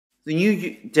The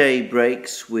new day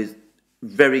breaks with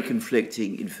very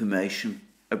conflicting information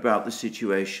about the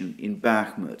situation in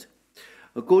Bakhmut.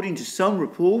 According to some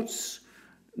reports,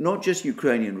 not just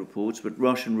Ukrainian reports, but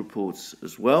Russian reports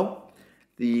as well,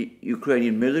 the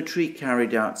Ukrainian military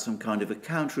carried out some kind of a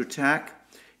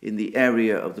counterattack in the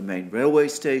area of the main railway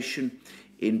station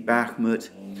in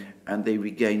Bakhmut, and they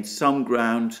regained some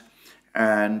ground,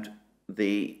 and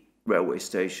the railway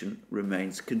station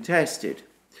remains contested.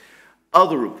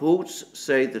 Other reports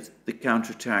say that the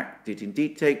counterattack did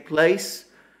indeed take place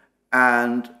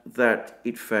and that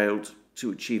it failed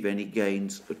to achieve any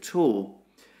gains at all.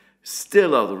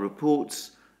 Still other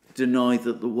reports deny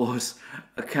that there was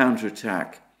a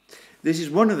counterattack. This is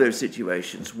one of those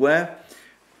situations where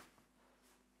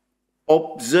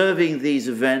observing these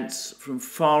events from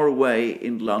far away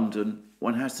in London,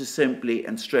 one has to simply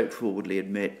and straightforwardly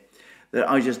admit that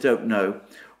I just don't know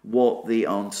what the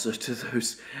answer to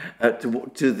those,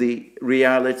 to the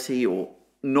reality or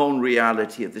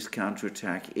non-reality of this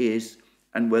counterattack is,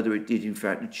 and whether it did in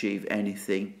fact achieve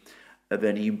anything of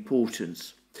any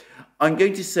importance. I'm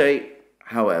going to say,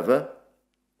 however,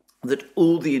 that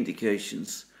all the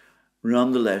indications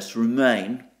nonetheless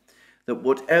remain that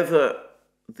whatever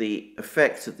the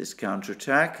effects of this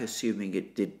counterattack, assuming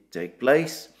it did take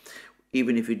place,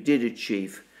 even if it did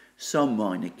achieve some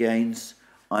minor gains,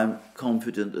 I'm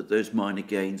confident that those minor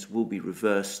gains will be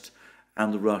reversed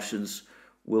and the Russians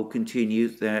will continue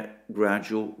their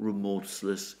gradual,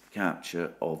 remorseless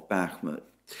capture of Bakhmut.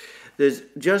 There's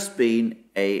just been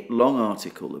a long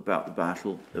article about the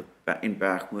battle in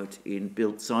Bakhmut in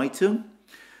Bild Zeitung,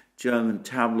 German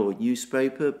tabloid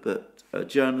newspaper, but a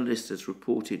journalist has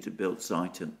reported to Bild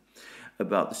Zeitung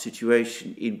about the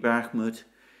situation in Bakhmut.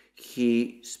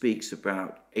 He speaks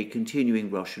about a continuing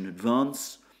Russian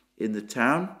advance in the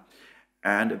town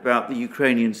and about the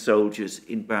Ukrainian soldiers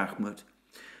in Bakhmut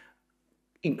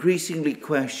increasingly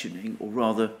questioning, or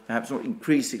rather, perhaps not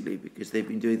increasingly because they've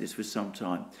been doing this for some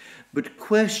time, but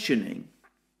questioning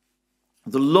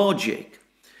the logic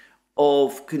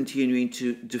of continuing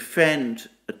to defend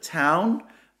a town,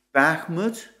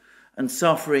 Bakhmut, and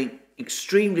suffering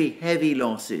extremely heavy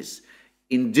losses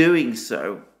in doing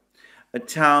so, a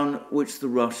town which the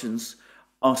Russians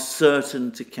are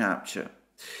certain to capture.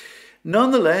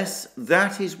 Nonetheless,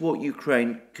 that is what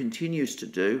Ukraine continues to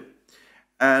do,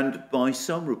 and by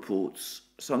some reports,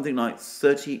 something like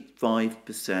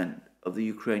 35% of the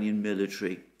Ukrainian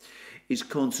military is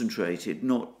concentrated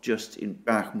not just in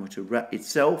Bakhmut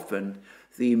itself and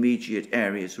the immediate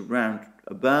areas around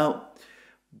about,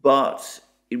 but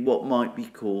in what might be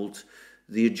called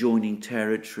the adjoining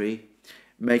territory,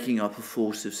 making up a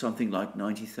force of something like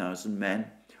 90,000 men,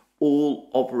 all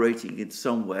operating in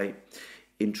some way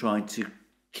in trying to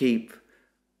keep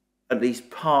at least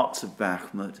parts of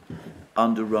Bakhmut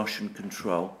under Russian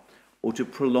control, or to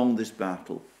prolong this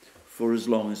battle for as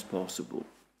long as possible.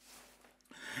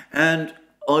 And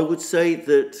I would say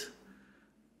that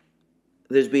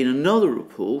there's been another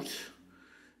report,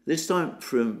 this time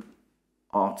from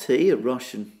RT,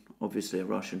 obviously a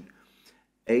Russian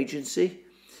agency.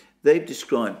 They've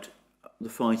described the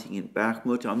fighting in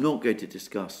Bakhmut. I'm not going to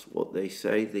discuss what they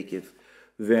say. They give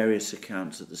various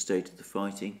accounts of the state of the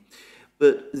fighting.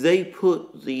 But they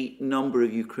put the number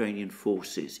of Ukrainian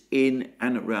forces in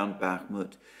and around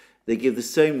Bakhmut. They give the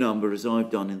same number as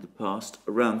I've done in the past,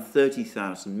 around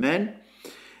 30,000 men.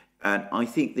 And I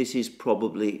think this is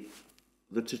probably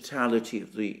the totality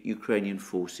of the Ukrainian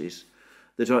forces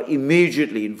that are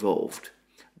immediately involved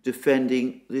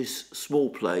defending this small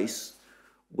place,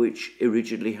 which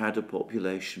originally had a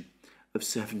population of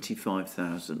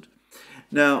 75,000.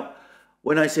 Now,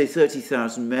 when I say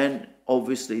 30,000 men,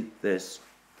 obviously there's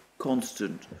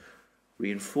constant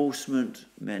reinforcement,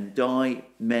 men die,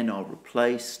 men are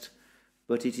replaced,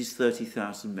 but it is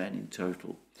 30,000 men in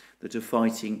total that are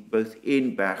fighting both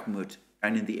in Bakhmut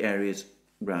and in the areas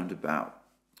round about.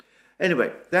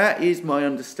 Anyway, that is my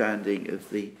understanding of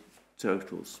the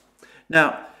totals.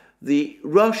 Now, the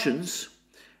Russians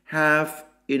have,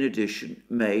 in addition,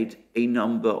 made a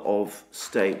number of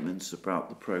statements about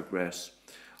the progress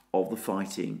of the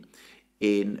fighting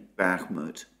in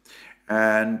Bakhmut.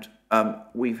 And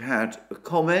we've had a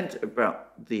comment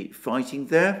about the fighting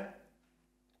there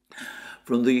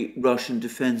from the Russian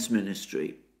Defense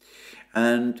Ministry.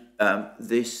 And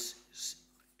this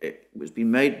was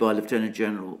been made by Lieutenant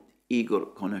General Igor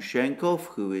Konashenkov,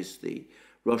 who is the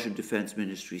Russian Defense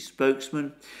Ministry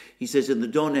spokesman. He says, in the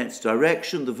Donetsk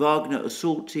direction, the Wagner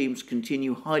assault teams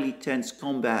continue highly tense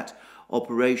combat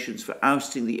operations for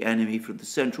ousting the enemy from the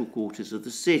central quarters of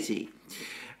the city.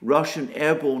 Russian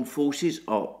airborne forces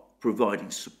are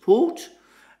providing support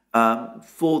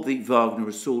for the Wagner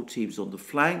assault teams on the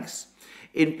flanks.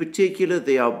 In particular,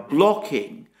 they are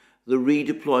blocking the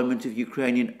redeployment of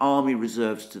Ukrainian army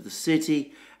reserves to the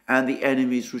city and the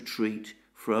enemy's retreat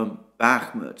from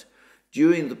Bakhmut.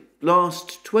 During the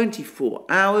last 24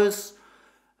 hours,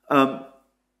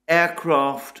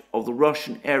 aircraft of the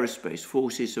Russian aerospace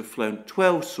forces have flown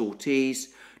 12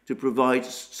 sorties to provide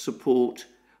support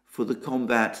for the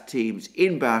combat teams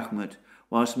in Bakhmut,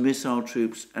 whilst missile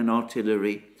troops and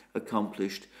artillery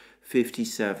accomplished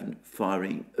 57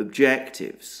 firing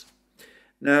objectives.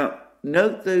 Now,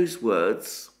 note those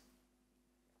words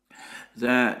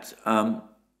that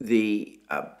the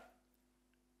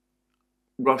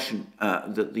Russian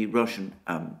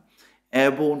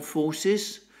airborne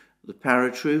forces, the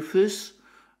paratroopers,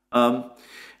 are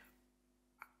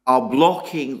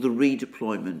blocking the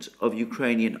redeployment of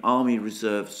Ukrainian army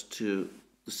reserves to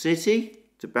the city,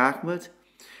 to Bakhmut,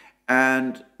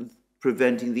 and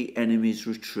preventing the enemy's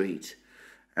retreat.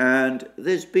 And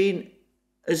there's been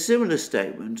a similar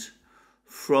statement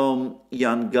from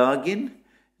Yan Gagin,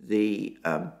 the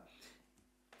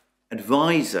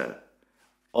advisor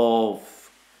of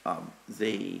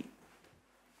Denis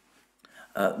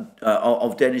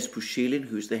Pushilin,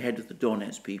 who's the head of the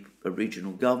Donetsk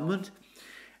regional government.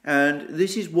 And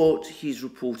this is what he's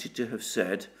reported to have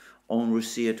said on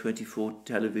Russia 24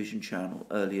 television channel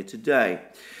earlier today.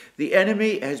 The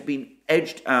enemy has been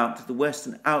edged out to the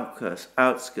western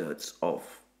outskirts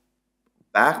of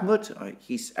Bakhmut.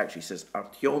 He actually says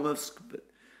Artyomovsk, but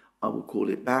I will call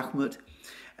it Bakhmut.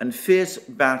 And fierce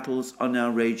battles are now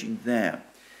raging there.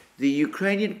 The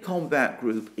Ukrainian combat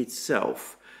group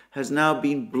itself has now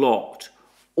been blocked,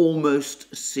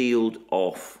 almost sealed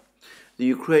off. The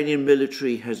Ukrainian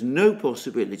military has no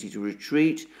possibility to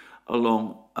retreat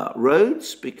along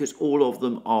roads because all of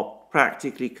them are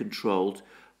practically controlled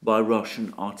by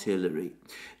Russian artillery.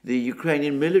 The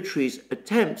Ukrainian military's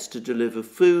attempts to deliver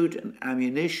food and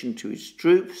ammunition to its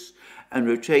troops and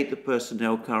rotate the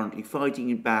personnel currently fighting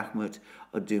in Bakhmut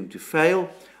are doomed to fail,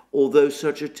 although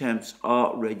such attempts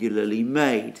are regularly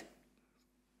made.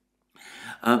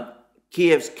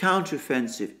 Kiev's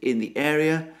counteroffensive in the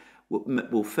area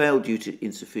will fail due to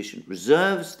insufficient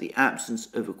reserves, the absence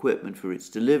of equipment for its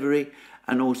delivery,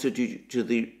 and also due to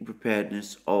the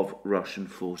preparedness of Russian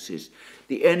forces.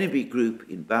 The enemy group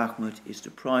in Bakhmut is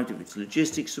deprived of its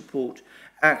logistics support.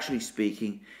 Actually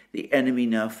speaking, the enemy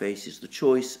now faces the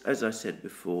choice, as I said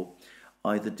before,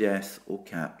 either death or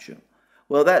capture.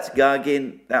 Well, that's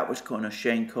Gagin, that was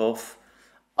Konashenkov.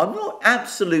 I'm not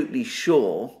absolutely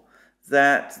sure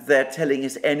that they're telling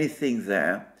us anything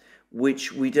there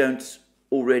which we don't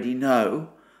already know,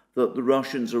 that the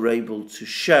Russians are able to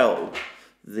shell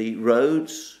the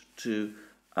roads, to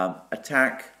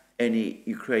attack any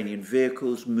Ukrainian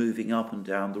vehicles moving up and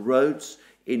down the roads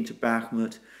into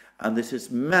Bakhmut, and this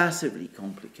has massively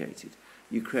complicated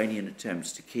Ukrainian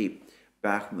attempts to keep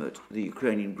Bakhmut, the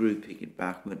Ukrainian grouping in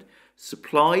Bakhmut,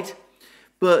 supplied.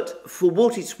 But for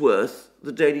what it's worth,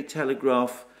 the Daily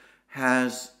Telegraph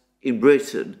in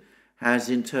Britain has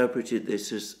interpreted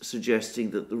this as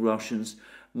suggesting that the Russians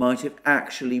might have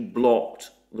actually blocked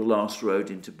the last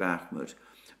road into Bakhmut.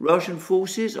 Russian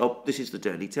forces, this is the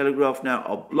Daily Telegraph now,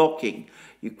 are blocking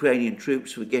Ukrainian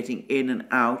troops from getting in and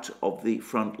out of the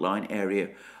frontline area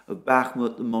of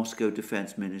Bakhmut, the Moscow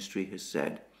Defense Ministry has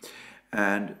said.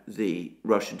 And the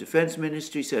Russian Defense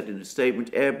Ministry said in a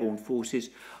statement, airborne forces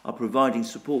are providing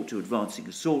support to advancing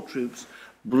assault troops,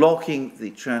 blocking the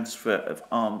transfer of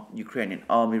Ukrainian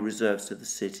army reserves to the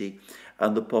city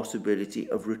and the possibility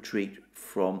of retreat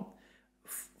for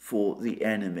the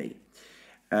enemy.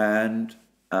 And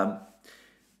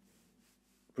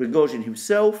Prigozhin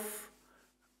himself,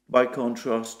 by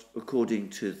contrast, according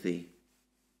to the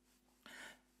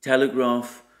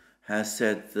Telegraph, has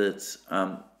said that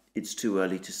it's too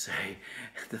early to say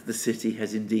that the city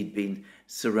has indeed been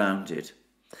surrounded.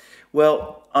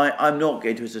 Well, I'm not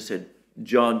going to, as I said,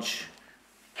 judge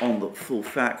on the full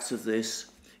facts of this.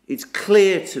 It's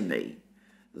clear to me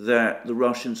that the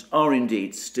Russians are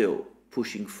indeed still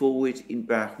pushing forward in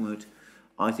Bakhmut.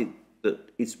 I think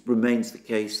that it remains the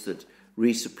case that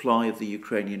resupply of the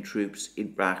Ukrainian troops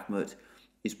in Bakhmut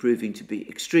is proving to be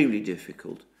extremely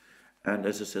difficult. And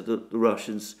as I said, the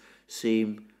Russians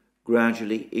seem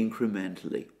gradually,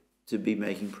 incrementally, to be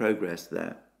making progress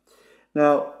there.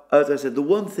 Now, as I said, the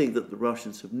one thing that the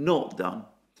Russians have not done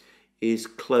is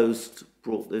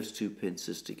brought those two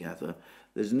pincers together.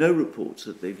 There's no reports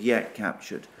that they've yet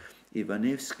captured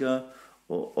Ivanivska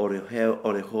or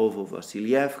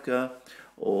Orehovo-Vasilyevka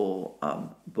or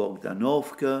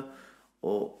Bogdanovka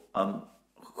or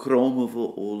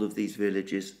Khromovo, all of these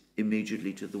villages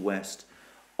immediately to the west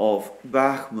of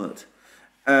Bakhmut.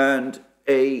 And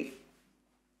a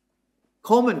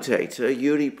commentator,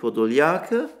 Yuri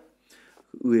Podolyaka,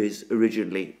 who is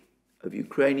originally of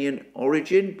Ukrainian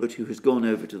origin, but who has gone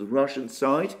over to the Russian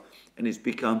side and has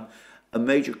become a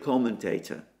major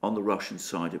commentator on the Russian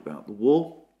side about the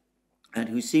war, and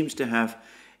who seems to have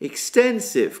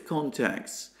extensive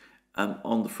contacts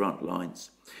on the front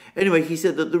lines. Anyway, he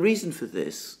said that the reason for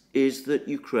this is that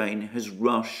Ukraine has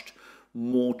rushed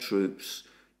more troops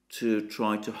to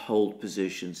try to hold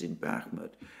positions in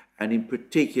Bakhmut, and in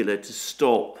particular to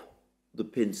stop the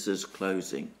pincers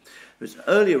closing. There was an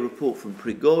earlier report from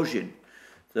Prigozhin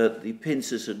that the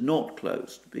pincers had not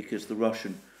closed because the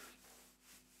Russian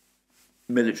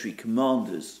military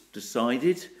commanders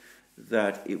decided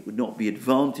that it would not be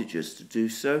advantageous to do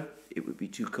so, it would be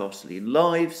too costly in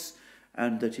lives,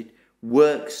 and that it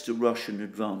works to Russian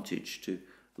advantage to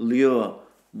lure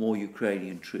more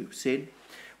Ukrainian troops in.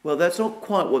 Well, that's not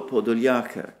quite what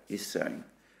Podolyaka is saying,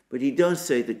 but he does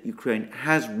say that Ukraine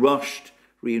has rushed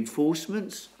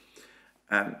reinforcements,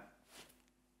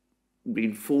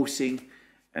 replacing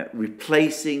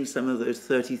some of those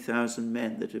 30,000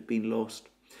 men that have been lost,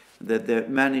 that they're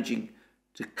managing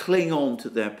to cling on to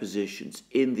their positions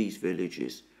in these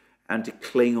villages and to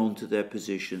cling on to their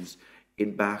positions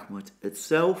in Bakhmut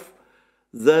itself,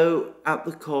 though at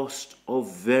the cost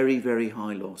of very, very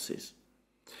high losses.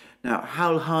 Now,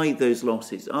 how high those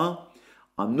losses are,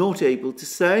 I'm not able to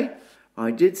say.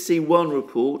 I did see one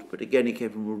report, but again it came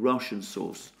from a Russian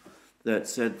source, that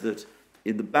said that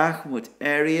in the Bakhmut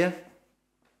area,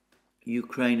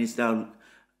 Ukraine is now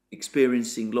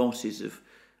experiencing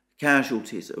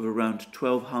casualties of around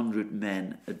 1,200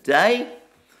 men a day.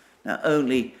 Now,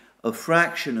 only a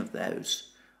fraction of those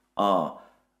are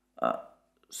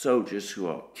soldiers who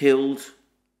are killed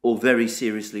or very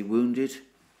seriously wounded.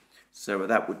 So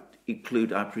that would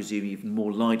include, I presume, even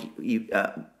more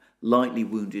lightly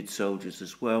wounded soldiers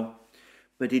as well.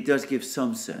 But it does give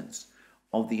some sense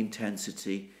of the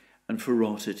intensity and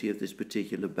ferocity of this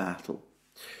particular battle.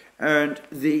 And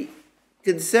the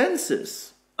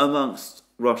consensus amongst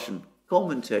Russian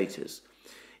commentators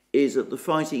is that the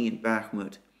fighting in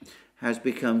Bakhmut has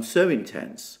become so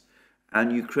intense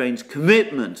and Ukraine's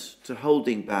commitment to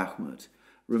holding Bakhmut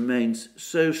remains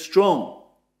so strong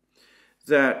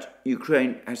that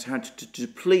Ukraine has had to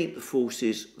deplete the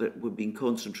forces that were being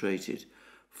concentrated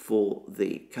for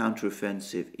the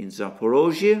counteroffensive in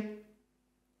Zaporozhye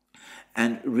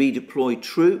and redeploy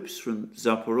troops from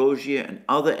Zaporozhye and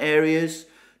other areas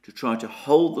to try to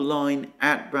hold the line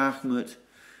at Bakhmut,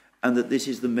 and that this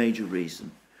is the major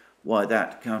reason why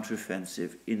that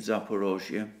counteroffensive in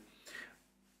Zaporozhye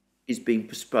is being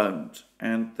postponed.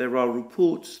 And there are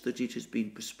reports that it has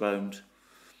been postponed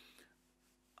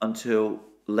until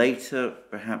later,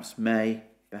 perhaps May,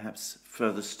 perhaps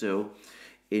further still,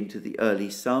 into the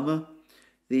early summer.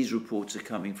 These reports are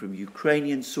coming from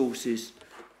Ukrainian sources,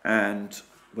 and,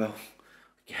 well,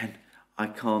 again, I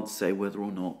can't say whether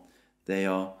or not they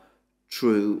are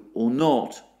true or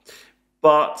not.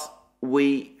 But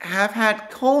we have had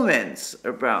comments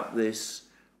about this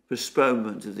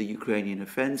postponement of the Ukrainian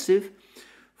offensive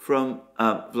from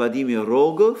Vladimir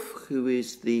Rogov, who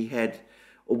is the head,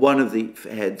 or one of the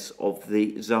heads of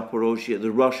the Zaporozhye,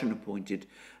 the Russian-appointed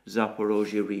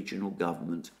Zaporozhye regional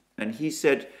government. And he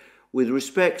said, with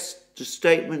respect to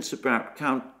statements about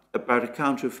a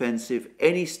counteroffensive,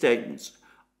 any statements,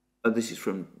 this is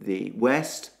from the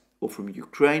West or from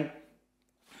Ukraine,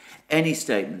 any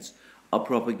statements are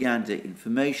propaganda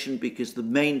information because the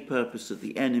main purpose of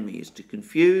the enemy is to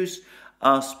confuse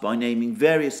us by naming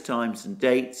various times and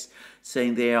dates,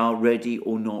 saying they are ready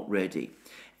or not ready.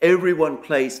 Everyone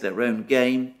plays their own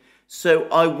game, so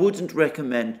I wouldn't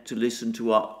recommend to listen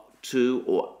to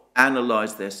or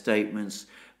analyze their statements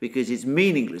because it's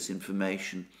meaningless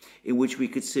information in which we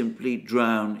could simply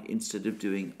drown instead of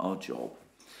doing our job.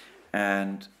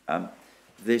 And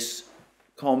this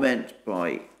comment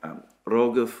by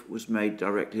Rogov was made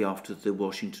directly after the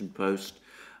Washington Post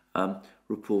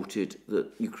reported that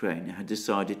Ukraine had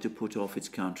decided to put off its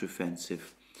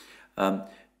counteroffensive,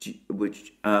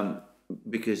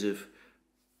 because of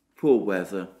poor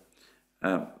weather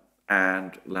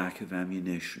and lack of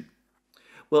ammunition.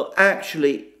 Well,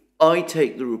 actually, I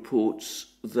take the reports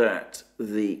that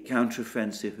the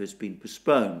counteroffensive has been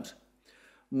postponed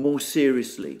more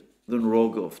seriously than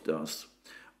Rogov does.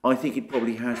 I think it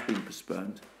probably has been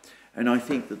postponed, and I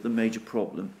think that the major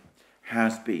problem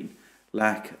has been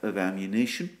lack of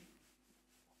ammunition.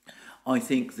 I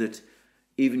think that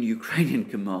even Ukrainian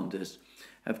commanders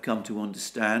have come to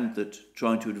understand that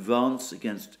trying to advance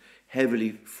against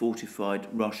heavily fortified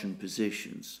Russian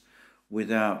positions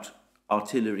without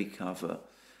artillery cover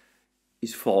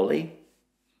is folly.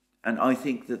 And I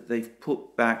think that they've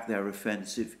put back their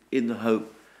offensive in the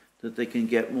hope that they can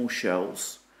get more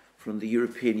shells from the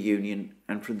European Union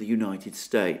and from the United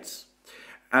States.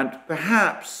 And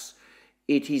perhaps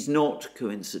it is not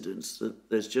coincidence that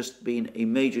there's just been a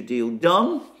major deal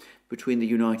done between the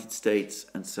United States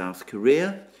and South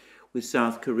Korea, with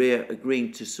South Korea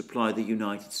agreeing to supply the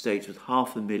United States with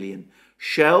 500,000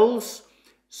 shells,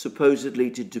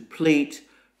 supposedly to deplete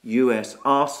US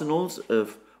arsenals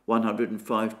of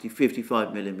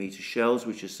 155mm shells,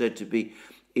 which are said to be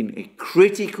in a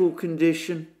critical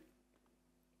condition.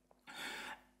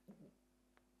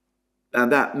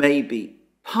 And that may be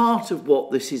part of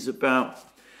what this is about,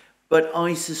 but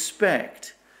I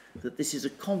suspect that this is a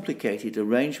complicated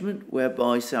arrangement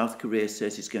whereby South Korea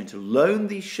says it's going to loan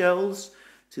these shells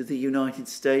to the United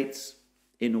States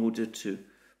in order to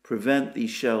prevent these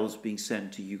shells being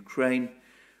sent to Ukraine,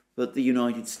 but the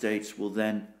United States will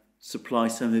then supply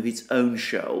some of its own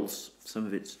shells, some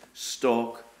of its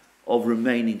stock of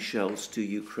remaining shells to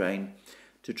Ukraine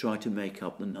to try to make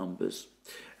up the numbers.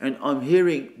 And I'm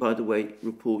hearing, by the way,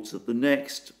 reports that the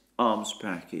next arms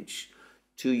package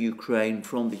to Ukraine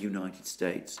from the United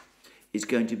States is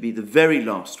going to be the very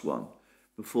last one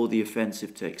before the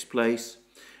offensive takes place,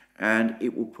 and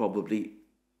it will probably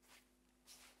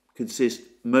consist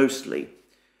mostly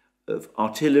of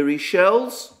artillery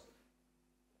shells.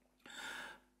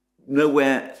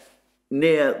 Nowhere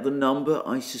near the number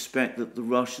I suspect that the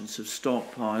Russians have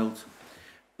stockpiled,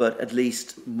 but at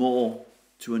least more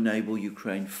to enable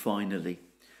Ukraine finally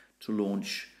to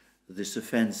launch this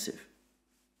offensive.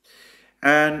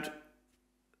 And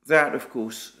that, of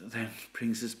course, then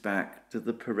brings us back to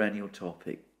the perennial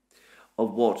topic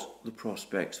of what the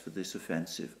prospects for this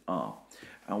offensive are.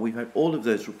 And we've had all of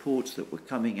those reports that were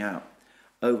coming out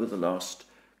over the last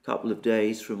couple of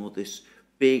days from all this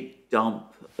big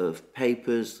dump of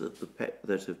papers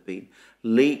that have been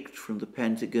leaked from the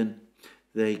Pentagon.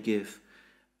 They give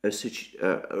a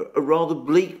rather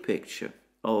bleak picture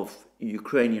of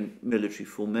Ukrainian military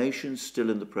formations still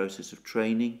in the process of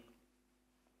training.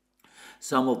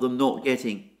 Some of them not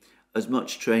getting as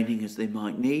much training as they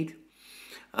might need,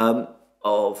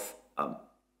 of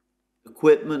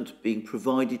equipment being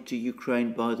provided to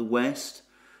Ukraine by the West,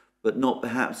 but not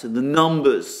perhaps in the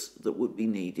numbers that would be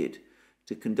needed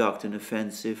to conduct an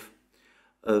offensive,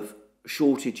 of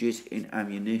shortages in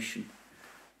ammunition,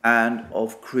 and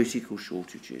of critical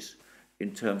shortages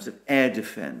in terms of air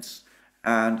defense.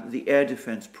 And the air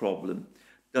defense problem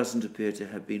doesn't appear to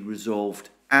have been resolved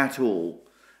at all.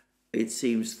 It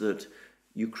seems that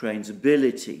Ukraine's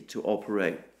ability to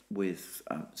operate with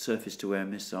surface-to-air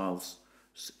missiles,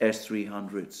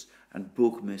 S-300s and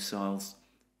Buk missiles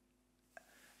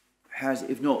has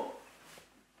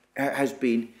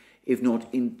been, if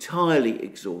not entirely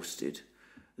exhausted,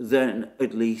 then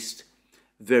at least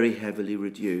very heavily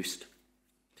reduced.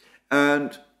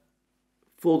 And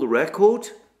for the record,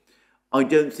 I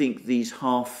don't think these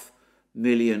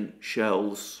 500,000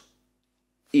 shells,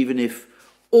 even if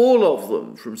all of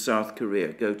them from South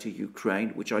Korea go to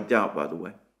Ukraine, which I doubt, by the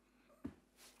way,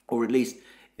 or at least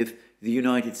if the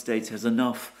United States has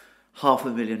enough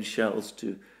 500,000 shells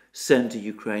to send to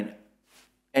Ukraine.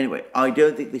 Anyway, I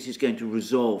don't think this is going to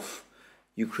resolve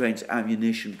Ukraine's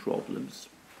ammunition problems.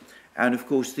 And of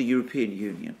course, the European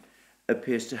Union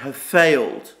appears to have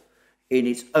failed in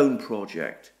its own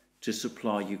project to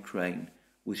supply Ukraine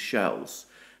with shells.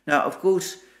 Now, of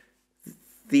course,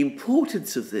 the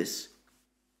importance of this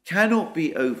cannot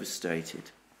be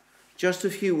overstated. Just a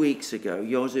few weeks ago,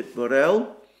 Josep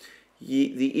Borrell, the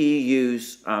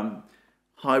EU's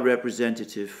High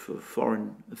Representative for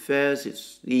Foreign Affairs,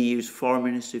 it's the EU's foreign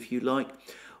minister, if you like,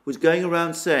 was going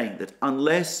around saying that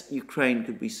unless Ukraine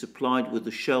could be supplied with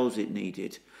the shells it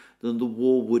needed, then the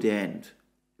war would end.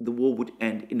 The war would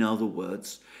end, in other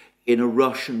words, in a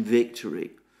Russian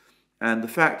victory. And the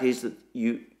fact is that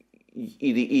the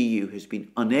EU has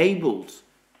been unable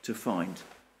to find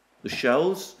the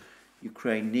shells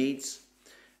Ukraine needs,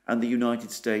 and the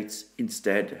United States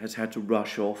instead has had to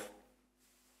rush off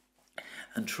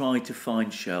and try to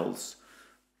find shells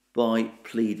by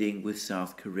pleading with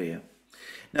South Korea.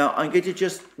 Now, I'm going to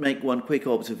just make one quick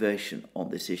observation on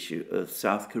this issue of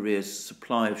South Korea's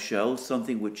supply of shells,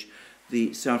 something which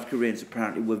the South Koreans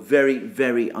apparently were very,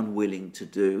 very unwilling to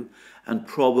do and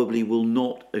probably will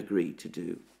not agree to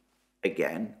do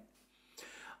again.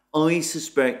 I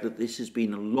suspect that this has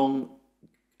been a long,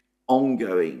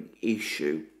 ongoing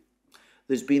issue.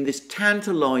 There's been this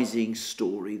tantalizing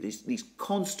story, these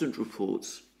constant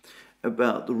reports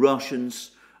about the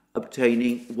Russians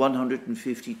obtaining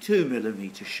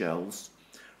 152mm shells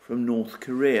from North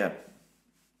Korea.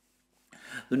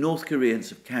 The North Koreans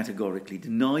have categorically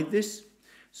denied this,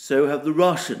 so have the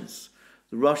Russians.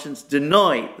 The Russians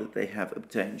deny that they have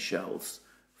obtained shells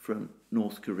from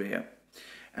North Korea.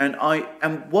 And I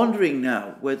am wondering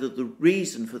now whether the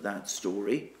reason for that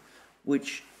story,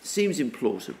 which seems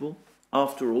implausible,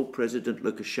 after all, President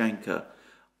Lukashenko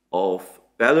of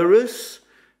Belarus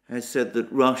has said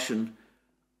that Russian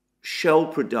shell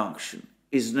production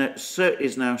is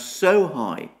now so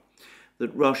high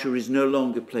that Russia is no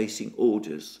longer placing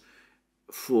orders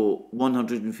for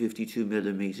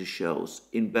 152mm shells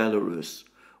in Belarus,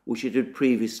 which it had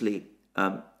previously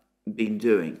been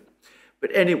doing.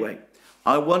 But anyway,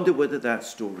 I wonder whether that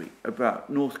story about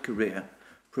North Korea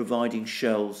providing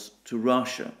shells to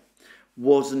Russia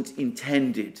wasn't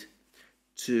intended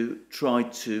to try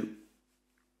to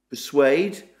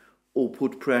persuade or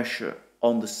put pressure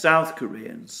on the South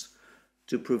Koreans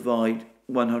to provide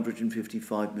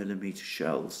 155mm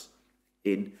shells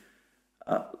in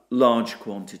large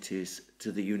quantities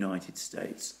to the United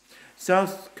States.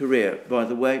 South Korea, by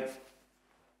the way,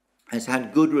 has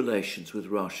had good relations with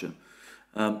Russia.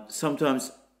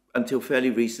 Sometimes, until fairly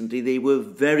recently, they were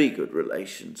very good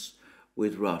relations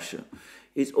with Russia.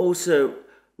 It's also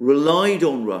relied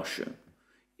on Russia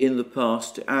in the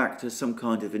past to act as some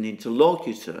kind of an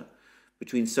interlocutor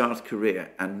between South Korea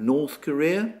and North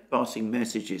Korea, passing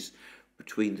messages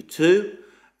between the two.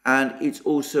 And it's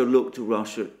also looked to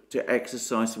Russia to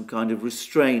exercise some kind of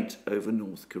restraint over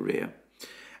North Korea.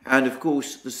 And of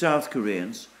course, the South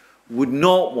Koreans would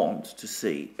not want to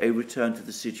see a return to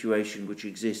the situation which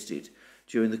existed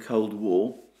during the Cold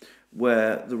War,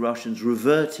 where the Russians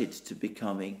reverted to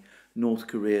becoming North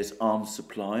Korea's arms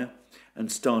supplier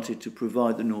and started to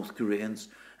provide the North Koreans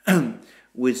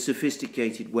with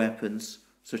sophisticated weapons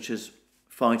such as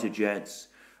fighter jets,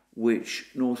 which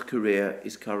North Korea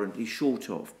is currently short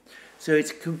of. So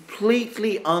it's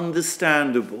completely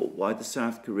understandable why the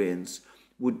South Koreans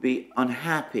would be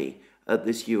unhappy at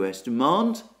this US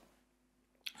demand.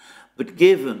 But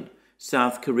given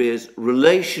South Korea's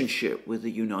relationship with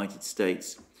the United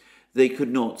States, they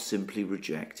could not simply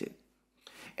reject it.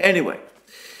 Anyway,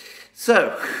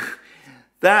 so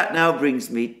that now brings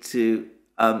me to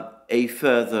a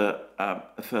further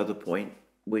point,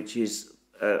 which is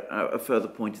a further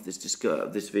point of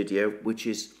this video, which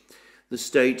is the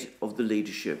state of the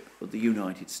leadership of the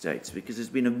United States, because there's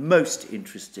been a most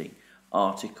interesting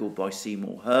article by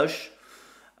Seymour Hersh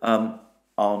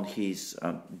on his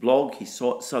blog, his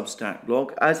Substack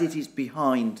blog. As it is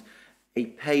behind a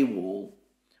paywall,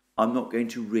 I'm not going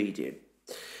to read it.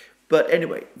 But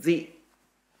anyway,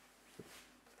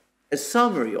 a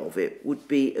summary of it would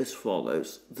be as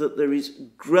follows, that there is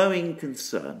growing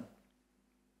concern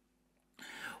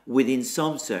within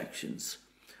some sections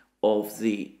of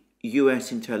the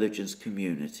US intelligence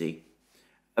community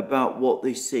about what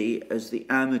they see as the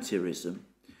amateurism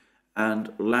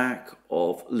and lack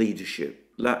of leadership,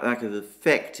 lack of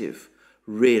effective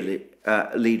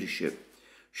leadership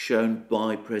shown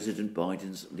by President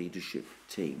Biden's leadership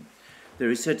team. There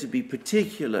is said to be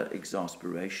particular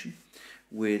exasperation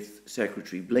with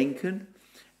Secretary Blinken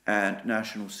and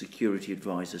National Security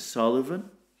Advisor Sullivan.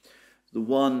 The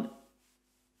one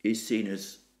is seen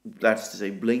as, that is to say,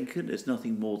 Blinken, as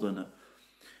nothing more than a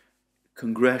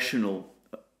congressional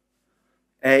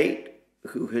aide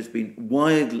who has been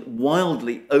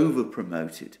wildly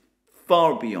over-promoted,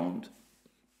 far beyond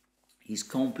his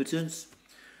competence.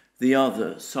 The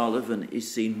other, Sullivan,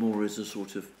 is seen more as a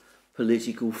sort of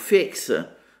political fixer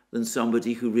than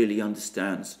somebody who really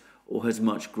understands or has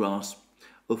much grasp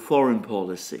of foreign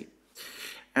policy.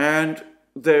 And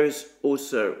there is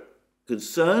also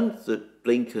concern that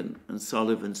Blinken and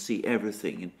Sullivan see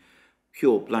everything in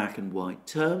pure black and white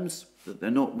terms, that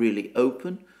they're not really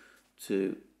open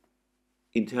to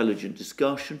intelligent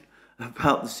discussion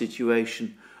about the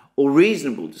situation or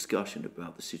reasonable discussion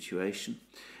about the situation,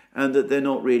 and that they're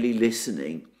not really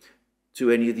listening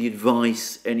to any of the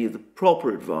advice, any of the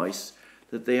proper advice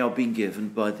that they are being given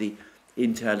by the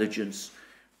intelligence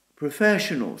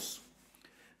professionals.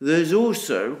 There's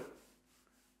also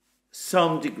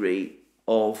some degree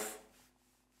of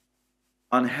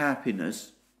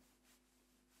unhappiness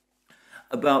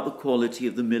about the quality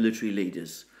of the military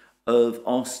leaders of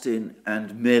Austin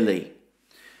and Milley.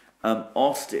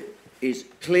 Austin is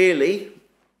clearly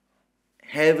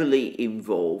heavily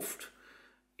involved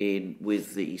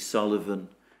with the Sullivan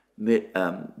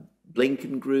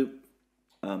Blinken group.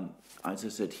 As I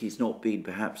said, he's not been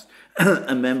perhaps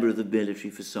a member of the military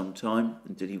for some time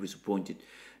until he was appointed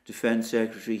Defense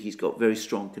Secretary. He's got very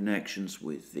strong connections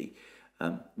with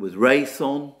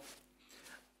Raytheon.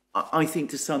 I think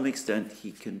to some extent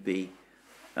he can be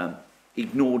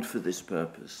ignored for this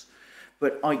purpose.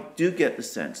 But I do get the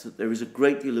sense that there is a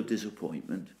great deal of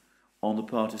disappointment on the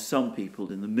part of some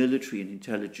people in the military and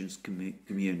intelligence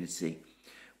community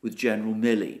with General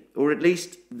Milley, or at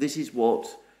least this is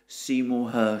what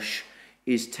Seymour Hersh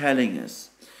is telling us.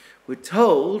 We're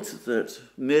told that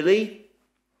Milley,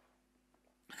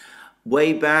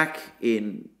 way back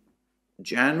in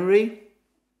January,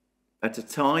 at a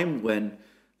time when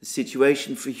the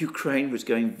situation for Ukraine was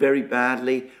going very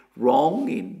badly wrong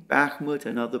in Bakhmut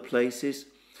and other places,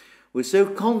 was so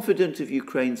confident of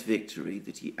Ukraine's victory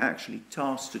that he actually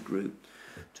tasked a group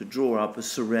to draw up a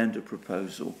surrender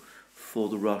proposal for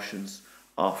the Russians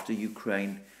after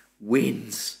Ukraine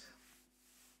wins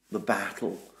the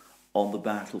battle on the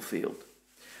battlefield.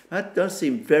 That does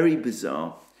seem very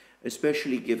bizarre,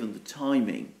 especially given the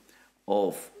timing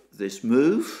of this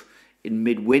move in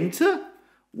midwinter,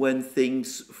 when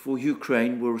things for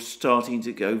Ukraine were starting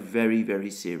to go very, very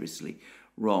seriously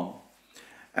wrong.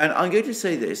 And I'm going to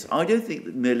say this, I don't think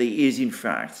that Milley is in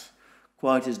fact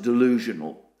quite as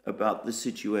delusional about the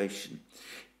situation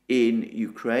in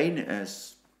Ukraine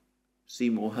as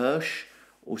Seymour Hersh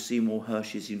or Seymour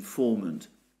Hersh's informant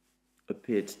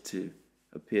appeared to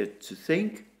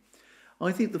think.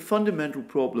 I think the fundamental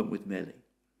problem with Milley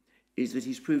is that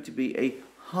he's proved to be a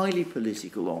highly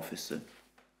political officer.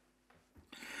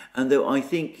 And though I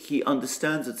think he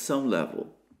understands at some level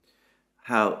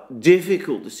how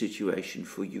difficult the situation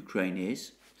for Ukraine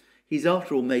is, he's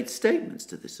after all made statements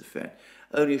to this effect.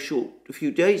 Only a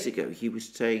few days ago, he was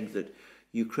saying that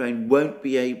Ukraine won't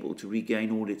be able to regain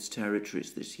all its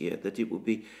territories this year, that it will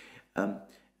be an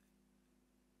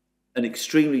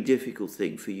extremely difficult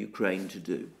thing for Ukraine to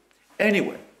do.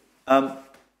 Anyway, I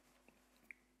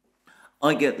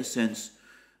get the sense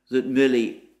that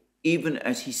Milley, even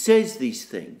as he says these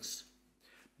things,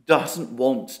 doesn't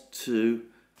want to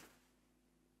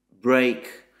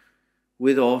break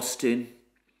with Austin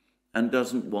and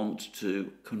doesn't want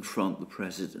to confront the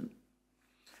president.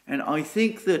 And I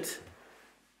think that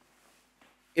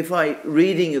if my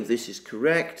reading of this is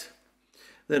correct,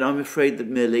 then I'm afraid that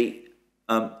Milley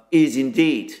is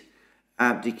indeed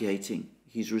abdicating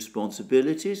his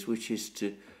responsibilities, which is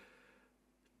to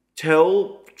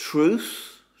tell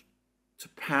truth to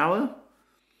power.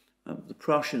 The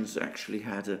Prussians actually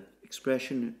had an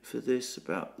expression for this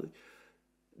about the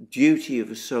duty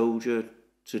of a soldier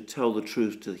to tell the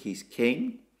truth to his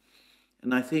king.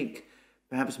 And I think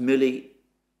perhaps Milley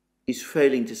is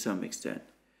failing to some extent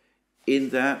in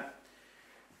that.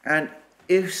 And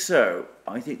if so,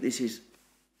 I think this is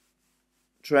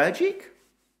tragic,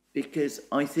 because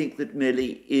I think that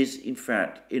Milley is in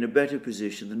fact in a better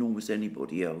position than almost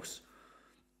anybody else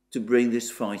to bring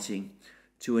this fighting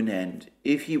to an end.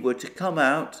 If he were to come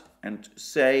out and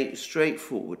say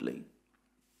straightforwardly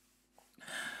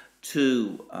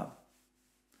to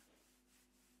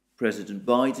President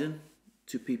Biden,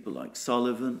 to people like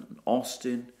Sullivan and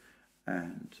Austin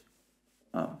and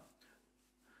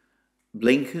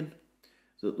Blinken,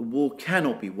 that the war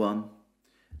cannot be won,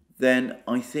 then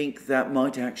I think that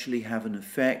might actually have an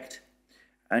effect.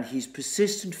 And his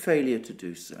persistent failure to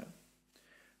do so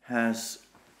has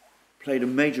played a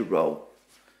major role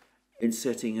in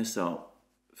setting us up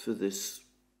for this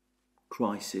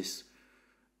crisis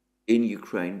in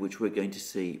Ukraine, which we're going to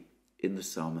see in the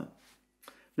summer.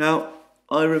 Now,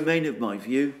 I remain of my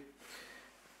view.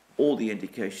 All the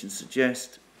indications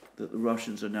suggest that the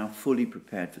Russians are now fully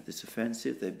prepared for this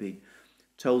offensive. They've been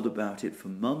told about it for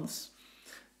months,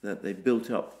 that they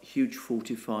built up huge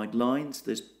fortified lines.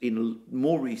 There's been a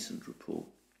more recent report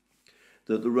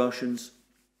that the Russians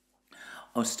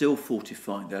are still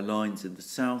fortifying their lines in the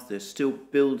south. They're still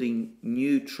building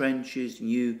new trenches,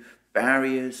 new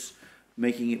barriers,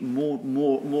 making it more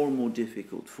and more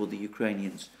difficult for the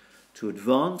Ukrainians to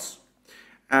advance.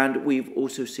 And we've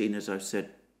also seen, as I've said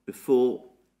before,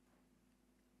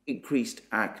 increased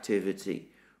activity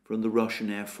from the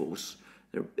Russian Air Force.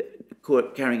 They're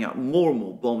carrying out more and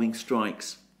more bombing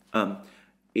strikes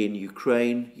in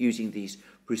Ukraine, using these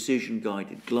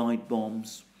precision-guided glide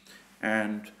bombs.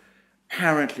 And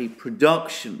apparently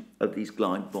production of these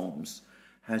glide bombs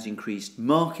has increased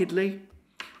markedly.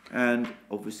 And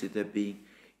obviously they're being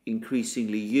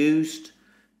increasingly used,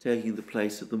 taking the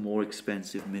place of the more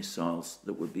expensive missiles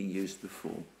that were being used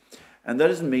before. And that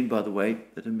doesn't mean, by the way,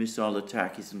 that a missile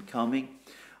attack isn't coming.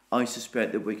 I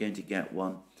suspect that we're going to get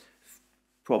one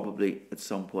probably at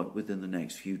some point within the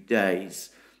next few days.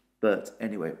 But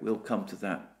anyway, we'll come to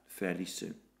that fairly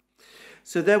soon.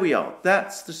 So there we are.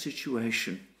 That's the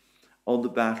situation on the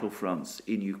battlefronts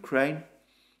in Ukraine.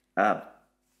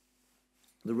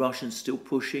 The Russians still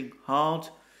pushing hard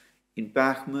in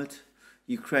Bakhmut.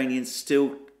 Ukrainians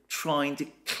still trying to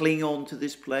cling on to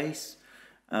this place,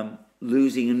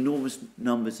 losing enormous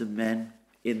numbers of men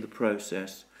in the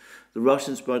process. The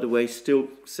Russians, by the way, still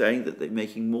saying that they're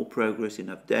making more progress in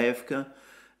Avdiivka.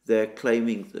 They're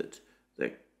claiming that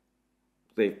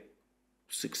they've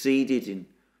succeeded in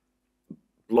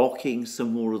blocking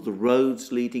some more of the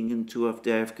roads leading into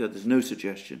Avdiivka. There's no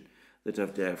suggestion that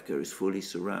Avdiivka is fully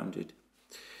surrounded.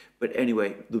 But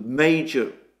anyway, the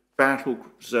major battle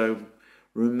zone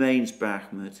remains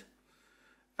Bakhmut.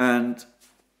 And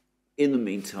in the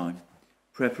meantime,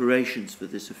 preparations for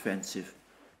this offensive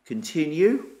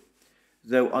continue,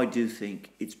 though I do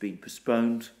think it's been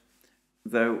postponed,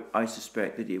 though I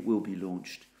suspect that it will be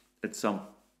launched at some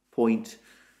point,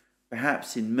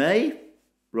 perhaps in May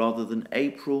rather than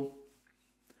April,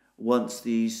 once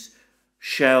these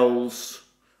shells,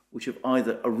 which have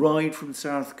either arrived from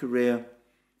South Korea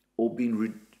or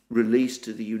been released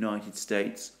to the United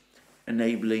States,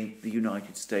 enabling the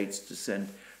United States to send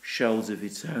shells of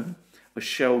its own, a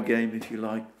shell game if you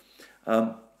like.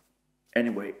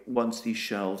 Anyway, once these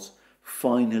shells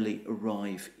finally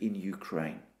arrive in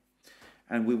Ukraine,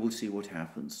 and we will see what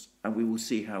happens, and we will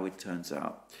see how it turns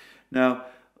out. Now,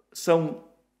 some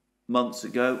months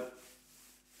ago,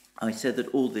 I said that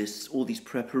all these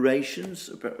preparations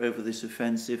over this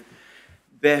offensive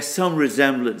bear some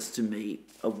resemblance to me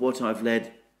of what I've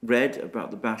read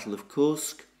about the Battle of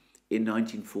Kursk in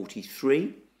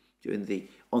 1943,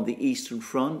 on the Eastern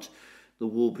Front, the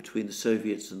war between the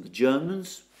Soviets and the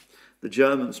Germans. The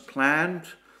Germans planned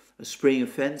a spring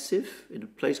offensive in a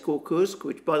place called Kursk,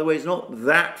 which, by the way, is not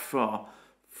that far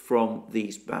from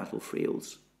these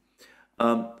battlefields.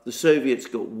 The Soviets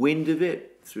got wind of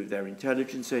it through their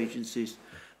intelligence agencies.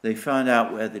 They found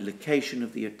out where the location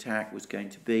of the attack was going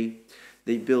to be.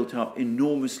 They built up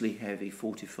enormously heavy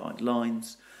fortified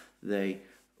lines. They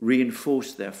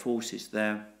reinforced their forces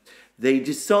there. They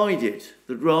decided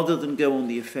that rather than go on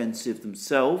the offensive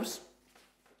themselves,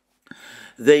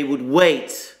 they would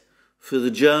wait for the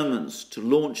Germans to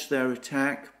launch their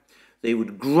attack. They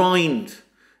would grind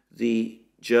the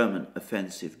German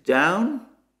offensive down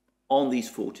on these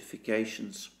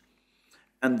fortifications.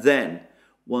 And then,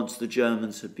 once the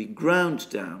Germans had been ground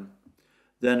down,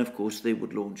 then, of course, they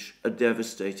would launch a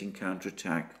devastating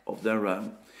counterattack of their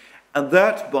own. And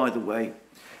that, by the way,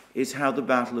 is how the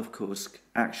Battle of Kursk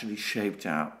actually shaped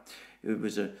out. It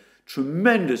was a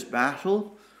tremendous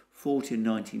battle, fought in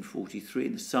 1943,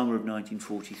 in the summer of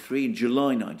 1943, in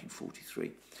July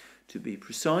 1943, to be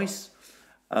precise.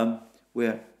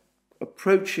 We're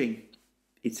approaching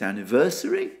its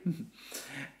anniversary,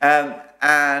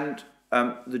 and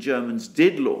the Germans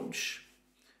did launch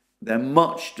their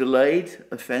much delayed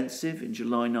offensive in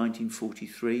July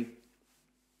 1943.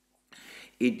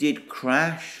 It did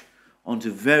crash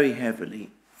onto very heavily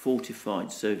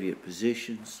fortified Soviet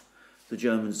positions. The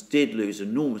Germans did lose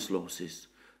enormous losses.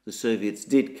 The Soviets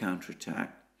did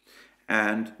counterattack.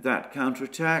 And that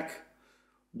counterattack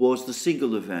was the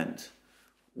single event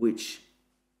which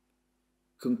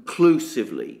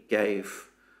conclusively gave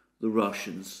the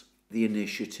Russians the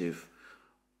initiative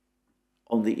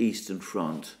on the Eastern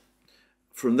Front.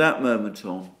 From that moment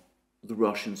on, the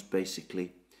Russians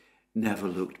basically never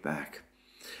looked back.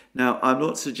 Now, I'm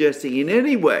not suggesting in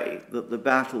any way that the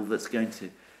battle that's going to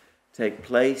take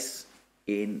place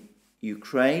in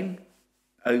Ukraine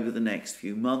over the next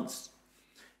few months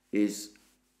is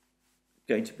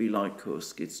going to be like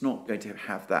Kursk. It's not going to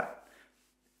have that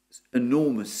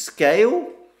enormous scale.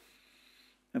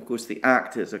 Of course, the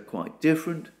actors are quite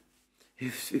different.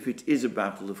 If it is a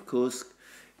Battle of Kursk,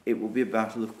 it will be a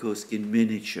Battle of Kursk in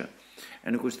miniature.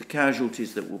 And of course, the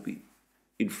casualties that will be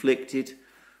inflicted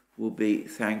will be,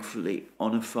 thankfully,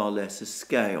 on a far lesser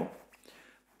scale.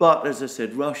 But, as I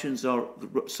said,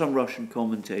 some Russian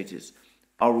commentators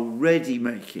are already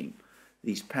making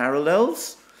these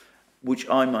parallels, which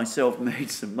I myself made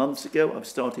some months ago. I've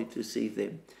started to see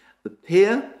them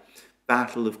appear.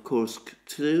 Battle of Kursk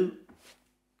 2.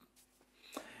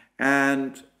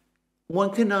 And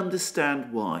one can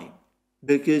understand why.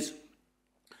 Because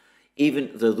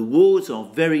even though the wars are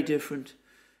very different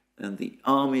and the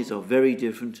armies are very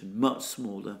different and much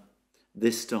smaller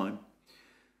this time,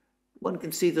 one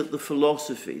can see that the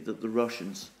philosophy that the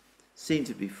Russians seem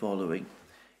to be following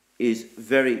is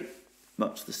very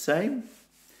much the same.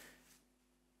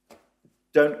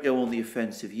 Don't go on the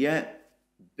offensive yet.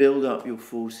 Build up your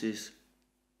forces.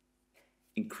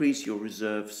 Increase your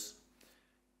reserves.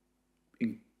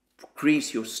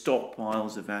 Increase your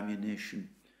stockpiles of ammunition.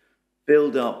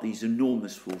 Build up these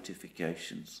enormous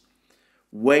fortifications.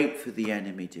 Wait for the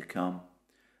enemy to come.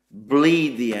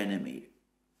 bleed the enemy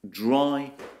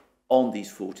dry on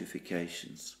these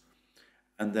fortifications,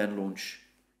 and then launch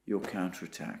your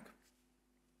counterattack.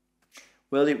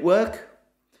 Will it work?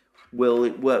 Will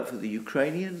it work for the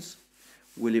Ukrainians?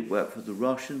 Will it work for the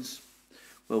Russians?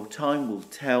 Well, time will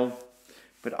tell,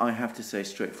 but I have to say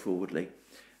straightforwardly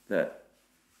that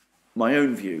my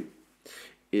own view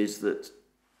is that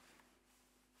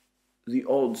the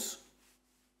odds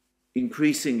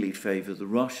increasingly favour the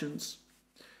Russians.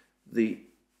 The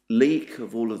leak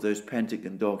of all of those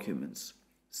Pentagon documents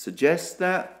suggests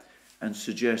that, and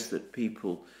suggests that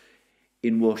people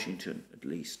in Washington, at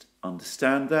least,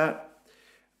 understand that.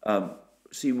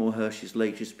 Seymour Hersh's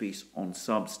latest piece on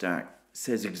Substack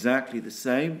says exactly the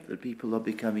same, that people are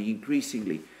becoming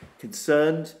increasingly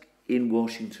concerned in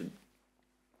Washington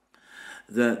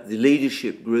that the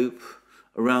leadership group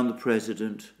around the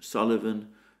president, Sullivan,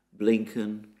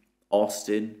 Blinken,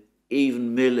 Austin,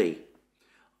 even Milley,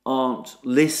 aren't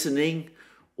listening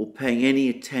or paying any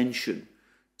attention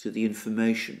to the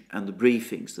information and the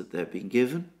briefings that they're being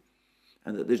given,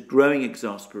 and that there's growing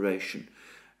exasperation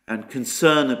and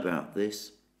concern about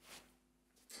this.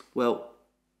 Well,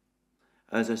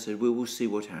 as I said, we will see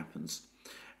what happens,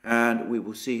 and we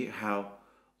will see how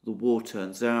the war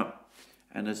turns out.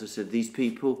 And as I said, these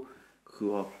people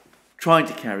who are trying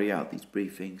to carry out these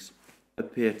briefings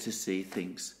appear to see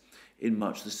things in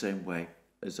much the same way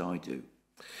as I do.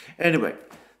 Anyway,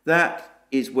 that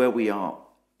is where we are,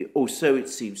 or so it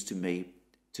seems to me,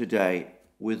 today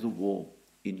with the war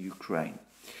in Ukraine.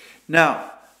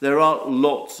 Now, there are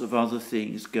lots of other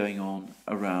things going on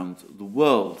around the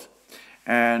world,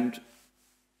 and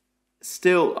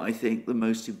still, I think the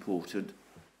most important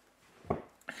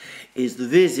is the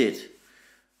visit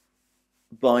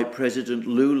by President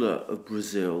Lula of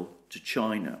Brazil to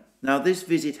China. Now, this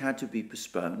visit had to be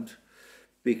postponed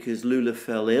because Lula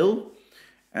fell ill,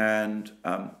 and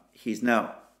he's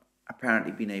now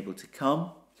apparently been able to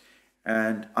come.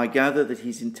 And I gather that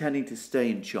he's intending to stay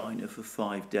in China for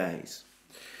 5 days.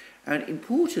 And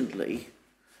importantly,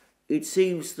 it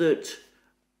seems that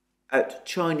at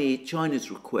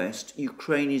China's request,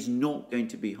 Ukraine is not going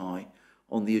to be high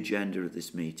on the agenda of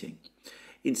this meeting.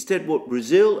 Instead, what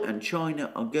Brazil and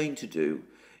China are going to do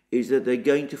is that they're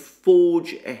going to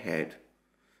forge ahead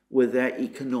with their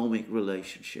economic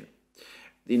relationship.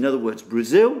 In other words,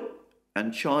 Brazil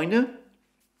and China,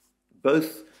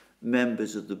 both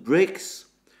members of the BRICS,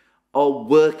 are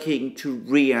working to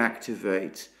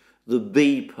reactivate the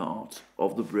B part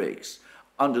of the BRICS.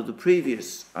 Under the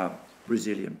previous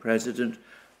Brazilian President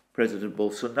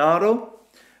Bolsonaro,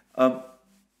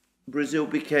 Brazil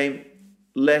became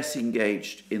less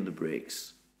engaged in the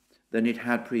BRICS than it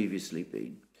had previously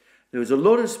been. There was a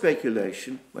lot of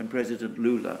speculation when President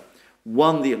Lula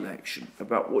won the election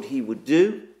about what he would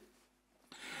do.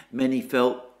 Many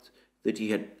felt that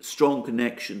he had strong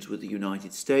connections with the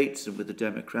United States and with the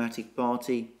Democratic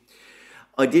Party.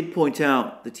 I did point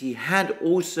out that he had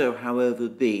also, however,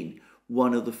 been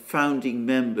one of the founding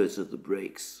members of the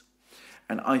BRICS,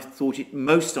 and I thought it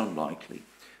most unlikely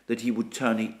that he would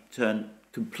turn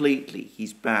completely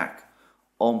his back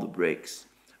on the BRICS.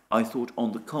 I thought,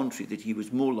 on the contrary, that he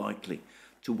was more likely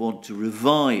to want to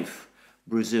revive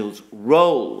Brazil's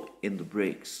role in the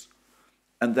BRICS,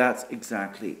 and that's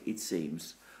exactly, it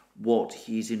seems, what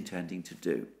he's intending to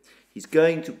do. He's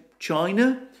going to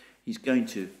China, he's going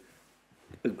to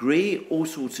agree all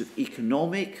sorts of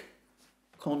economic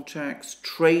contacts,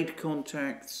 trade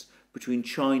contacts between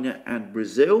China and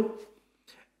Brazil,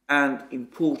 and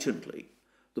importantly,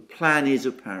 the plan is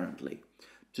apparently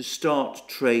to start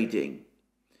trading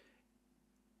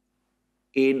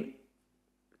in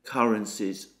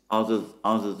currencies other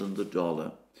than the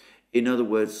dollar. In other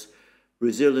words,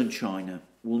 Brazil and China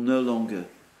will no longer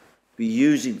be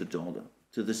using the dollar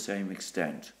to the same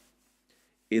extent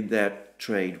in their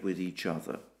trade with each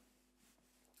other.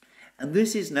 And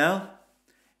this is now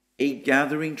a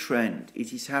gathering trend.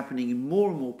 It is happening in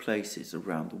more and more places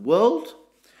around the world.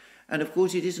 And of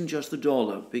course, it isn't just the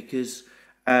dollar, because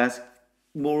as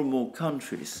more and more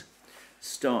countries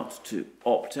start to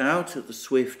opt out of the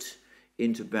SWIFT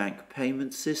interbank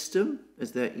payment system,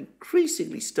 as they're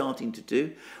increasingly starting to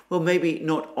do, well, maybe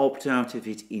not opt out of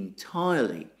it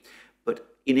entirely,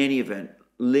 but in any event,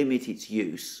 limit its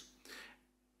use.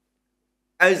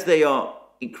 As they are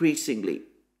increasingly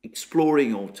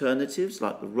exploring alternatives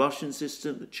like the Russian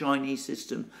system, the Chinese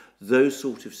system, those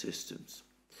sort of systems,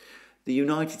 the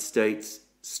United States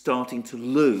starting to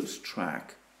lose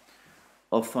track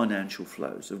of financial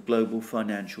flows, of global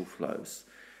financial flows.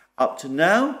 Up to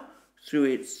now,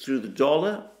 through the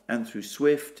dollar and through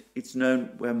SWIFT, it's known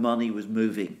where money was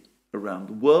moving around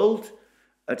the world.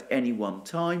 at any one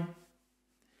time.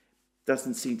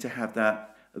 Doesn't seem to have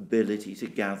that ability to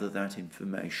gather that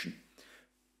information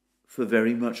for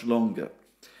very much longer.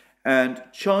 And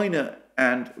China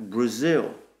and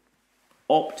Brazil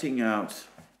opting out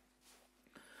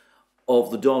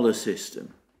of the dollar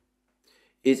system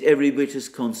is every bit as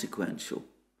consequential.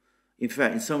 In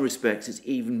fact, in some respects, it's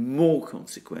even more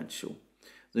consequential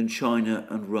than China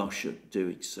and Russia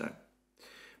doing so.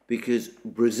 Because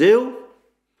Brazil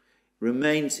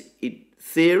remains, in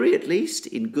theory at least,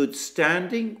 in good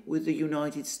standing with the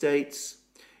United States.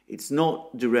 It's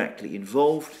not directly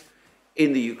involved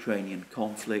in the Ukrainian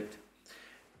conflict.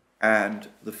 And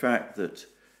the fact that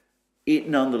it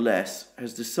nonetheless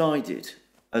has decided,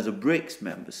 as a BRICS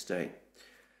member state,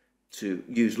 to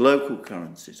use local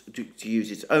currencies, to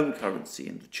use its own currency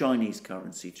and the Chinese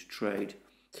currency to trade,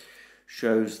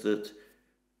 shows that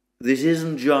this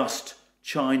isn't just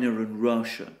China and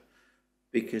Russia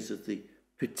because of the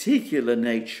particular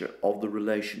nature of the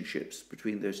relationships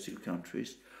between those two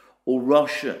countries, or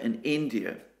Russia and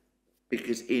India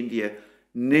because India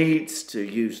needs to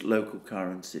use local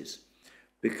currencies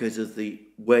because of the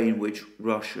way in which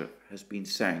Russia has been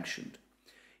sanctioned.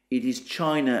 It is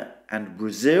China and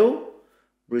Brazil,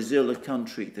 a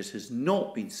country that has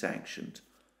not been sanctioned,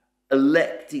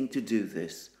 electing to do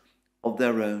this of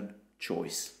their own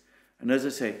choice. And as I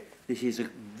say, this is a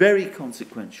very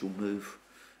consequential move.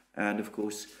 And of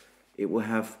course, it will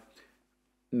have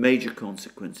major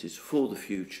consequences for the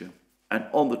future. And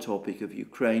on the topic of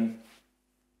Ukraine,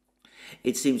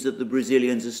 it seems that the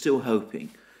Brazilians are still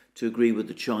hoping to agree with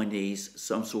the Chinese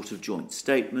some sort of joint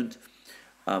statement,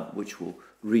 which will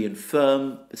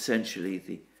reaffirm essentially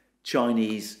the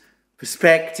Chinese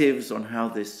perspectives on how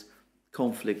this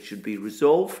conflict should be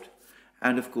resolved.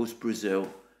 And of course, Brazil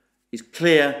is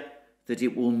clear that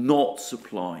it will not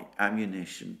supply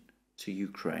ammunition to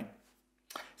Ukraine.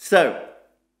 So,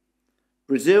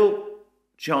 Brazil,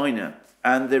 China,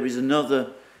 and there is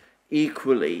another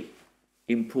equally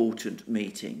important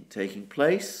meeting taking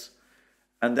place,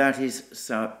 and that is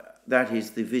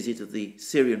the visit of the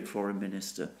Syrian foreign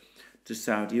minister to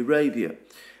Saudi Arabia.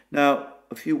 Now,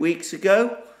 a few weeks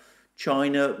ago,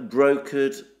 China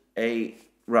brokered a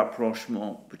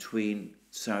rapprochement between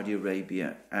Saudi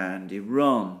Arabia and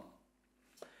Iran,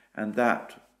 and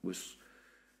that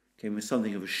came as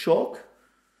something of a shock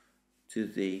to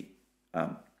the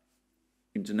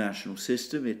international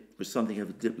system. It was something of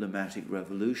a diplomatic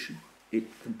revolution. It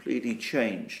completely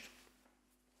changed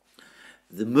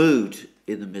the mood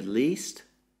in the Middle East.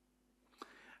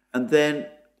 And then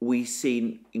we've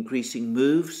seen increasing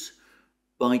moves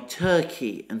by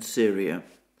Turkey and Syria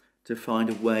to find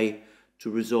a way to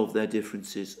resolve their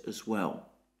differences as well.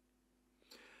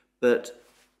 But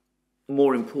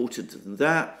more important than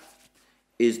that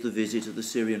is the visit of the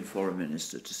Syrian foreign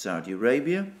minister to Saudi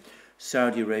Arabia.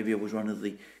 Saudi Arabia was one of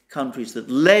the countries that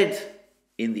led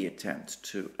in the attempt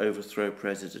to overthrow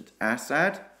President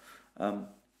Assad,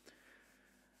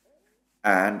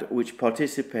 and which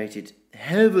participated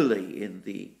heavily in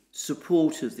the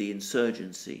support of the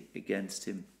insurgency against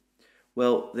him.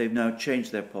 Well, they've now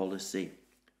changed their policy.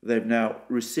 They've now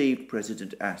received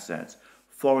President Assad's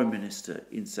foreign minister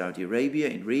in Saudi Arabia,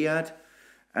 in Riyadh,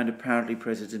 and apparently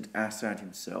President Assad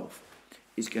himself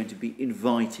is going to be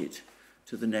invited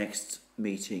to the next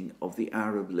meeting of the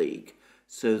Arab League,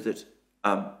 so that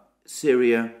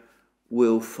Syria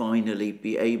will finally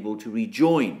be able to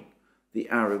rejoin the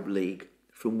Arab League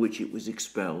from which it was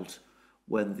expelled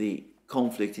when the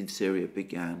conflict in Syria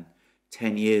began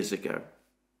 10 years ago.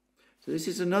 So this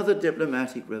is another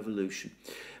diplomatic revolution.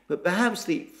 But perhaps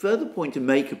the further point to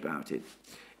make about it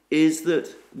is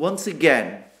that, once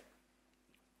again,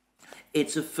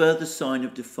 it's a further sign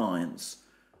of defiance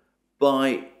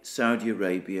by Saudi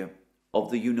Arabia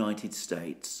of the United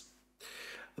States.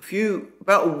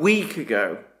 About a week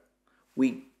ago,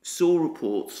 we saw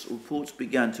reports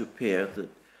began to appear that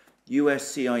US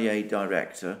CIA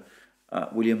Director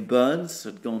William Burns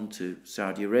had gone to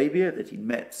Saudi Arabia, that he'd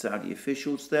met Saudi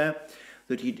officials there,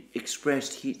 that he'd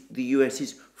expressed the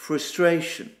US's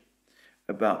frustration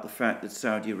about the fact that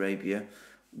Saudi Arabia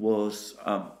was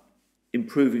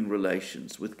improving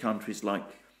relations with countries like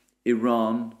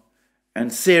Iran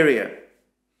and Syria.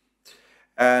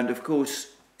 And of course,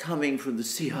 coming from the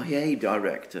CIA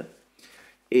director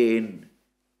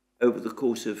over the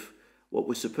course of what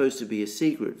was supposed to be a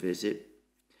secret visit,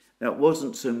 that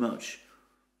wasn't so much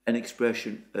an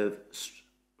expression of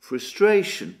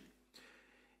frustration.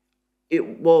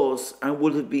 It was and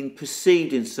would have been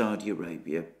perceived in Saudi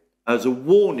Arabia as a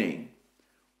warning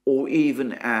or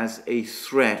even as a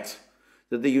threat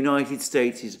that the United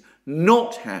States is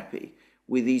not happy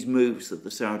with these moves that the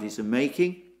Saudis are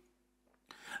making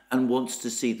and wants to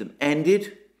see them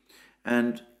ended.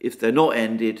 And if they're not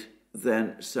ended,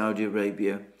 then Saudi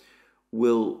Arabia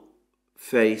will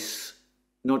face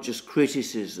not just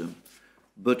criticism,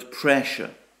 but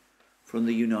pressure from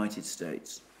the United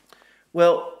States.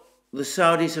 Well, the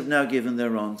Saudis have now given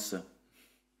their answer.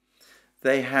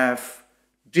 They have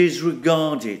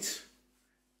disregarded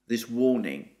this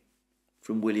warning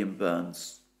from William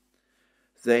Burns.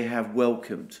 They have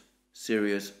welcomed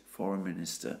Syria's foreign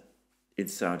minister in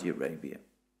Saudi Arabia.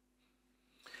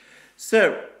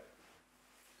 So,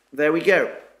 there we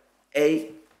go.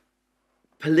 A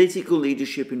political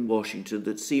leadership in Washington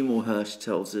that Seymour Hersh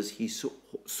tells us his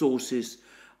sources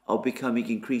are becoming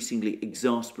increasingly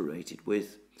exasperated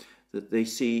with, that they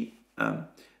see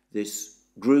this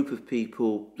group of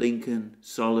people, Blinken,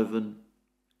 Sullivan,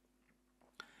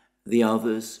 the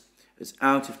others, as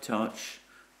out of touch,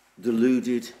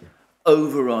 deluded,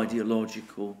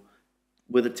 over-ideological,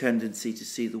 with a tendency to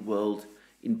see the world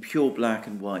in pure black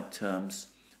and white terms,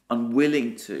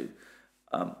 unwilling to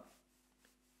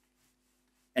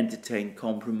entertain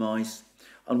compromise,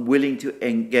 unwilling to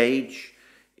engage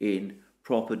in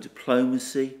proper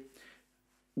diplomacy,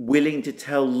 willing to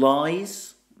tell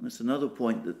lies. That's another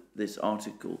point that this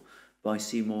article by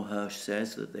Seymour Hersh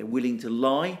says, that they're willing to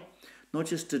lie, not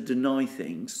just to deny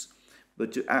things,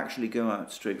 but to actually go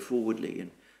out straightforwardly and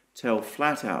tell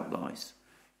flat-out lies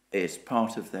as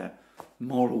part of their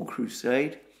moral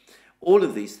crusade. All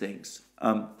of these things.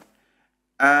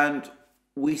 And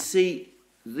we see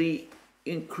the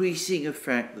increasing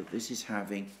effect that this is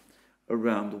having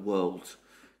around the world.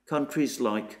 Countries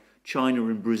like China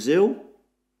and Brazil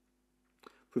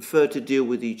prefer to deal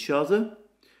with each other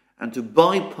and to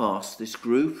bypass this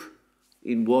group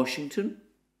in Washington,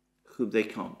 whom they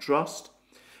can't trust.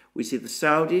 We see the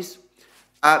Saudis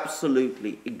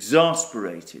absolutely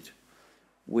exasperated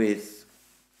with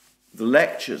the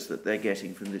lectures that they're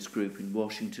getting from this group in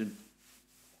Washington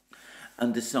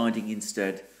and deciding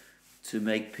instead to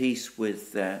make peace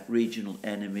with their regional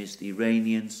enemies, the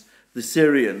Iranians, the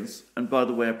Syrians, and by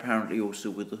the way, apparently also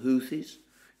with the Houthis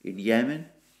in Yemen.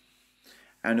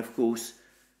 And of course,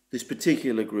 this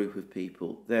particular group of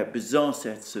people, their bizarre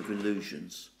sets of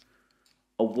illusions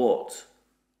are what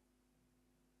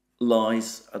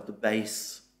lies at the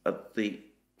base, at the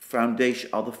foundation,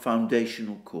 are the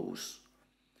foundational cause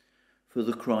for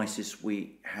the crisis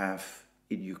we have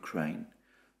in Ukraine,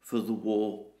 for the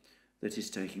war that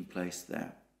is taking place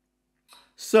there.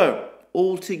 So,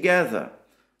 altogether,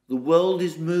 the world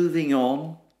is moving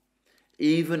on,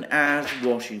 even as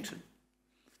Washington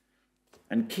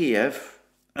and Kiev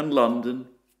and London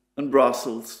and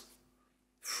Brussels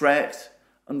fret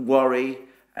and worry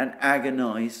and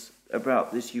agonize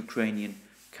about this Ukrainian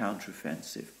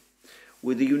counteroffensive,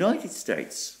 with the United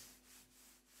States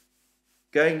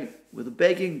going with a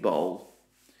begging bowl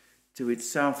to its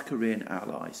South Korean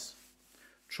allies,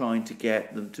 trying to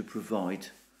get them to provide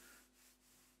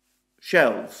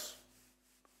shells,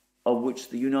 of which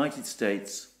the United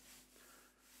States,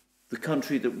 the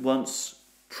country that once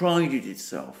prided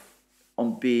itself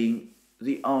on being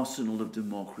the arsenal of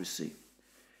democracy,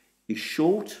 is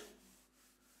short,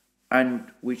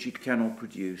 and which it cannot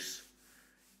produce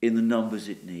in the numbers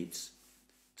it needs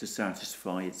to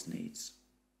satisfy its needs.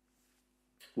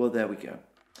 Well, there we go.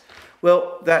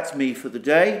 Well, that's me for the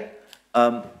day.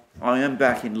 I am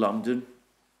back in London.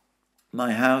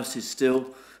 My house is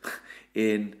still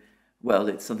in, well,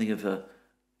 it's something of a,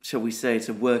 shall we say, it's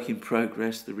a work in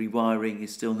progress. The rewiring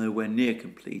is still nowhere near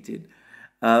completed.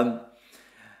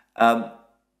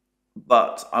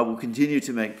 But I will continue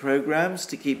to make programs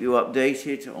to keep you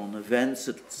updated on events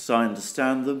as I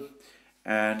understand them.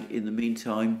 And in the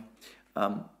meantime,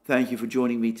 thank you for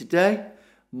joining me today.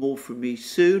 More from me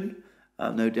soon.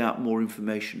 No doubt more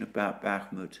information about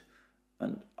Bakhmut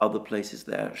and other places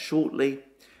there shortly.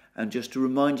 And just to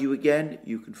remind you again,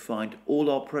 you can find all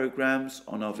our programs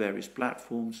on our various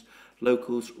platforms: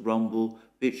 Locals, Rumble,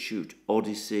 BitChute,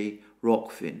 Odyssey,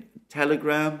 Rockfin,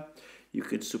 Telegram. You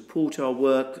can support our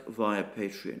work via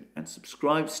Patreon and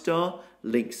Subscribestar,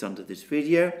 links under this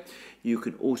video. You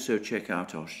can also check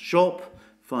out our shop,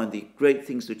 find the great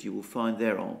things that you will find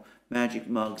there on magic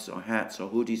mugs, our hats, our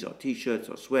hoodies, our t-shirts,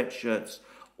 our sweatshirts,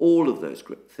 all of those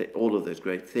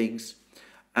great things.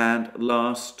 And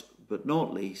last but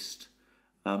not least,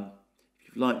 if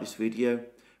you've liked this video,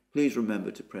 please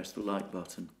remember to press the like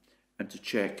button and to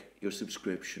check your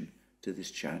subscription to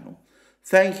this channel.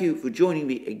 Thank you for joining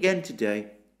me again today.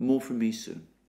 More from me soon.